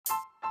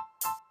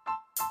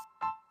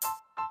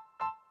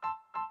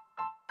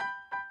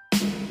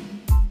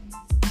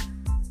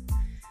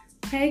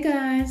Hey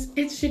guys,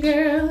 it's your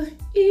girl,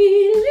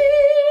 Elise.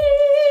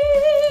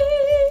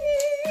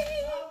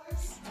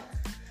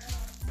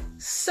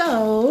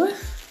 So,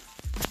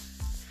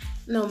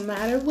 no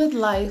matter what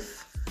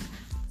life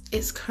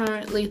is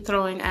currently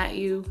throwing at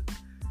you,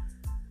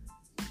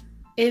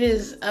 it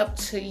is up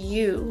to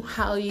you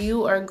how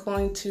you are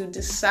going to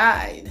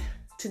decide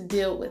to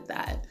deal with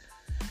that.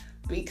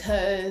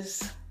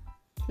 Because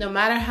no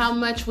matter how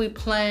much we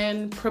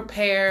plan,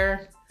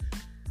 prepare,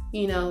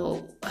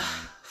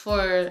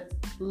 for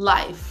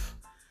life,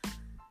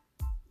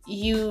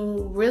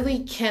 you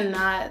really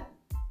cannot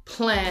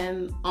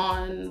plan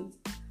on,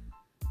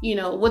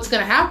 what's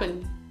going to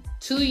happen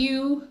to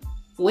you,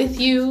 with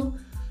you.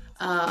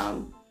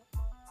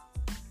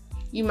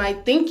 You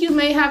might think you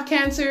may have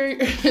cancer.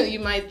 You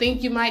might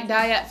think you might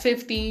die at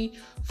 50,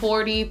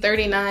 40,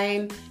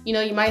 39.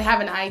 You might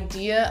have an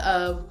idea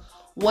of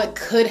what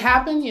could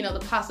happen,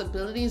 the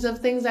possibilities of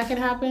things that can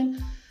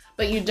happen,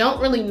 but you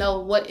don't really know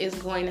what is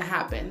going to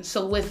happen.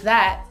 So with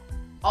that,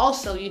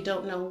 also, you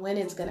don't know when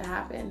it's going to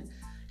happen,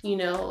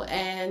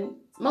 and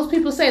most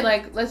people say,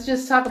 let's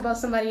just talk about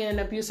somebody in an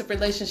abusive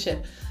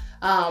relationship.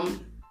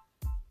 And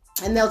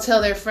they'll tell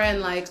their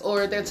friend,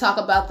 or they'll talk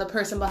about the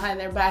person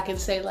behind their back and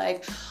say,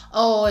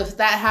 oh, if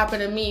that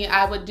happened to me,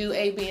 I would do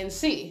A, B, and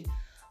C.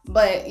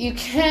 But you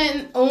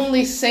can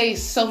only say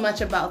so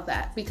much about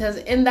that, because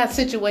in that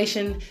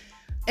situation,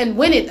 and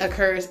when it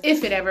occurs,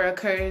 if it ever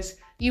occurs,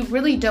 you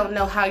really don't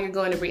know how you're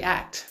going to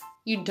react.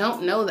 You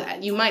don't know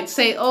that. You might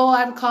say, oh,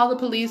 I'd call the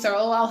police, or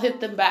oh, I'll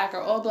hit them back,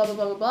 or oh, blah, blah,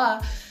 blah, blah,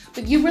 blah.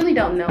 But you really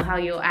don't know how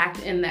you'll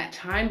act in that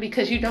time,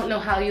 because you don't know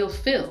how you'll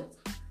feel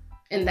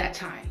in that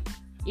time.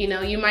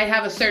 You might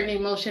have a certain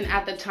emotion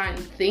at the time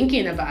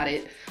thinking about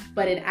it,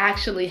 but it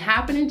actually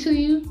happening to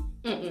you,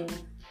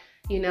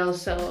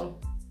 so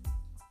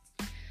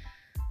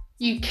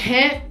you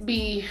can't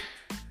be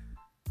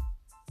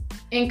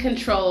in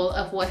control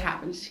of what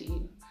happens to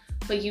you,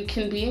 but you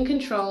can be in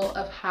control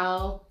of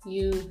how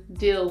you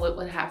deal with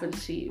what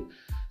happens to you.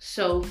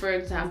 So, for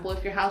example,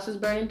 if your house is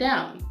burning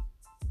down,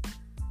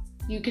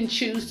 you can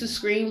choose to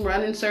scream,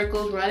 run in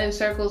circles,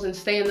 and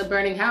stay in the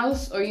burning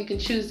house, or you can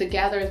choose to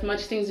gather as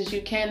much things as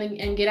you can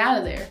and get out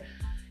of there.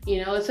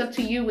 It's up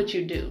to you what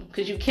you do,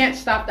 because you can't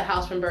stop the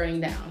house from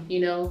burning down.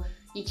 You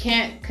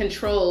can't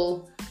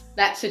control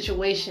that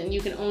situation.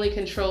 You can only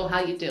control how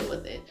you deal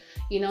with it.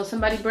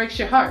 Somebody breaks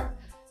your heart.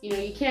 You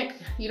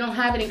don't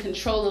have any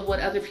control of what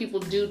other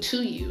people do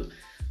to you,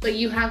 but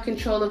you have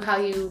control of how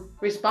you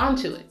respond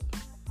to it.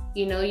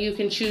 You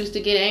can choose to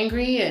get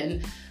angry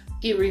and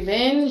get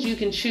revenge. You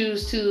can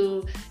choose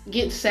to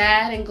get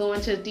sad and go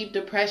into deep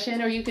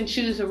depression, or you can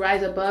choose to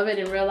rise above it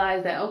and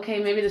realize that,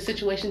 okay, maybe the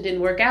situation didn't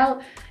work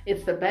out.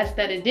 It's the best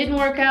that it didn't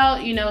work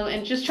out,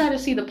 and just try to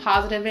see the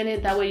positive in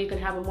it. That way you can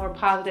have a more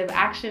positive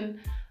action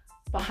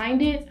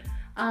behind it.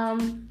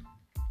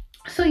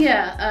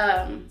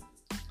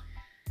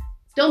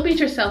 Don't beat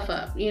yourself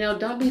up.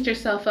 Don't beat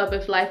yourself up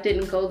if life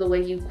didn't go the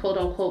way you quote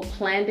unquote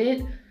planned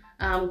it.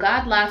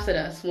 God laughs at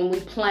us when we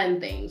plan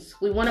things.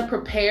 We want to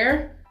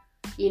prepare,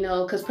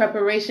 because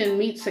preparation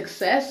meets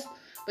success,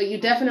 but you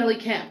definitely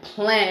can't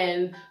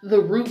plan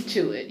the route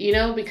to it,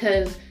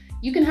 because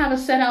you can have a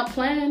set out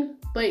plan,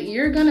 but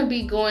you're going to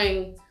be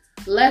going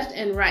left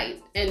and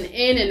right and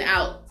in and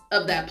out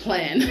of that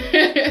plan.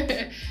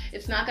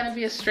 It's not going to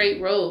be a straight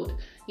road,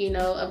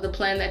 of the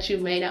plan that you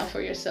made out for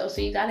yourself.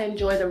 So you got to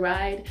enjoy the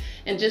ride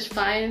and just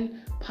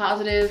find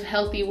positive,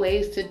 healthy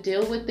ways to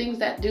deal with things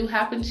that do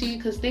happen to you,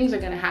 because things are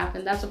going to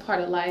happen. That's a part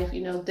of life.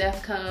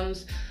 Death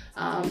comes,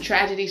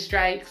 tragedy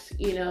strikes,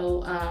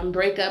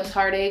 breakups,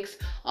 heartaches,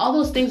 all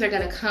those things are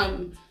going to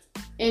come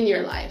in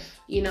your life,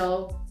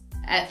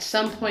 at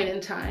some point in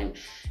time,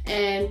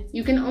 and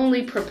you can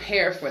only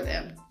prepare for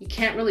them. You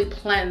can't really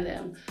plan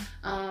them.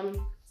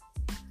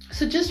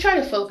 So just try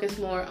to focus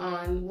more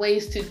on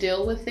ways to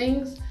deal with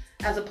things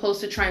as opposed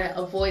to trying to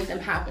avoid them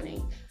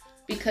happening.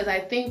 Because I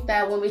think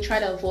that when we try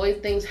to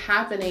avoid things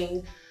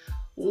happening,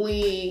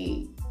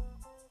 we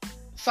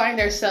find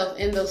ourselves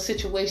in those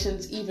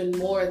situations even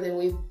more than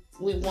we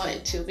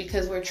wanted to,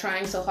 because we're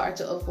trying so hard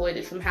to avoid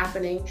it from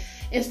happening,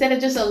 instead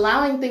of just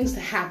allowing things to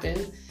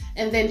happen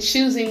and then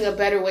choosing a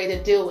better way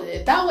to deal with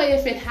it. That way,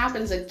 if it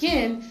happens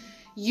again,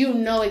 you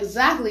know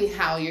exactly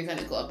how you're going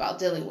to go about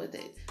dealing with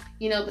it.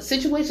 But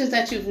situations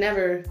that you've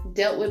never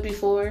dealt with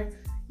before,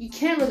 you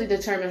can't really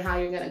determine how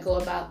you're going to go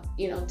about,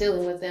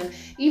 dealing with them.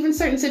 Even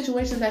certain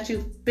situations that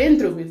you've been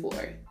through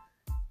before.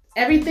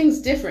 Everything's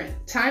different.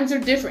 Times are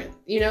different.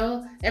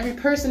 Every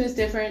person is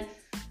different.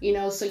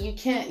 So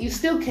you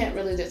still can't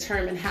really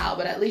determine how,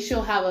 but at least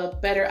you'll have a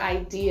better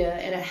idea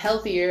and a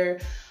healthier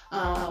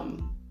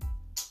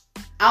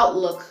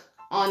outlook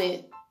on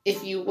it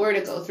if you were to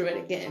go through it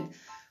again.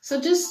 So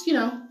just,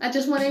 I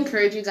just want to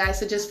encourage you guys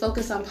to just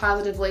focus on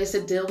positive ways to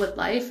deal with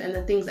life and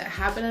the things that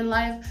happen in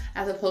life,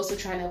 as opposed to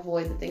trying to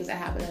avoid the things that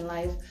happen in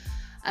life.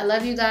 I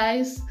love you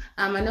guys.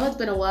 I know it's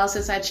been a while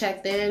since I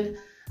checked in,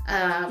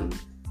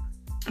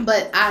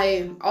 but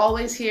I'm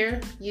always here.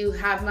 You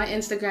have my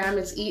Instagram.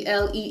 It's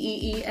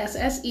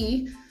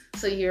ELEEESSE.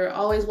 So you're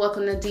always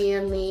welcome to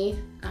DM me.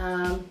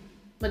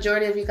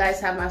 Majority of you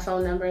guys have my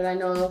phone number, and I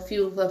know a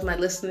few of my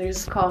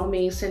listeners call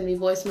me, send me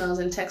voicemails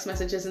and text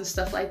messages and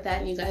stuff like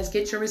that, and you guys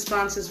get your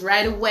responses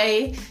right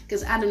away,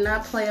 because I do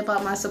not play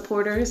about my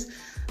supporters.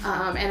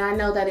 And I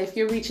know that if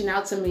you're reaching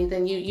out to me,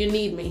 then you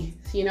need me,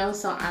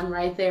 so I'm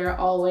right there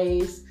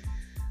always.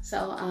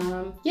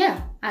 So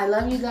yeah, I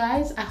love you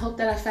guys. I hope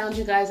that I found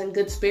you guys in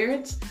good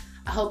spirits.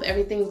 I hope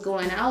everything's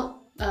going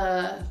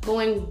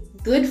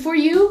good for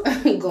you.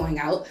 Going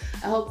out.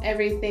 I hope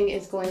everything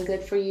is going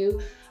good for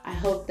you. I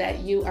hope that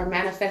you are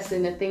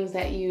manifesting the things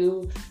that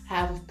you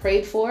have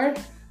prayed for.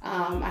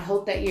 I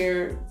hope that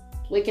you're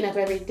waking up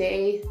every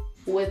day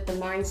with the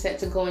mindset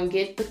to go and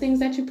get the things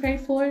that you prayed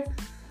for.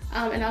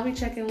 And I'll be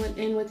checking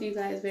in with you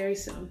guys very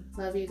soon.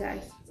 Love you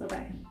guys.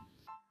 Bye-bye.